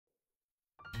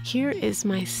Here is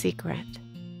my secret.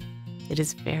 It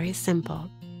is very simple.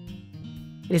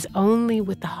 It is only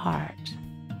with the heart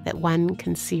that one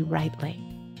can see rightly.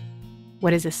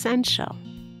 What is essential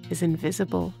is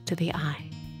invisible to the eye.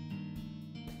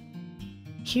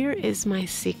 Here is my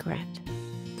secret.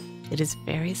 It is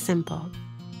very simple.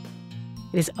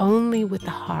 It is only with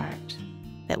the heart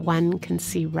that one can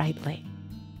see rightly.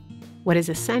 What is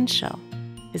essential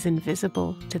is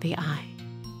invisible to the eye.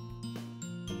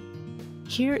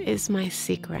 Here is my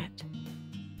secret.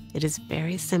 It is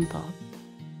very simple.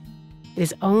 It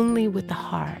is only with the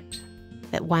heart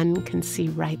that one can see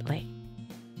rightly.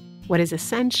 What is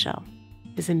essential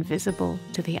is invisible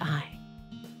to the eye.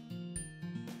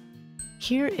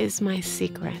 Here is my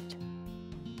secret.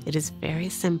 It is very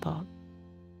simple.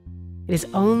 It is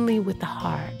only with the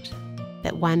heart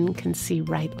that one can see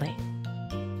rightly.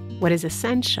 What is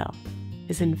essential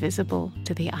is invisible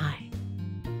to the eye.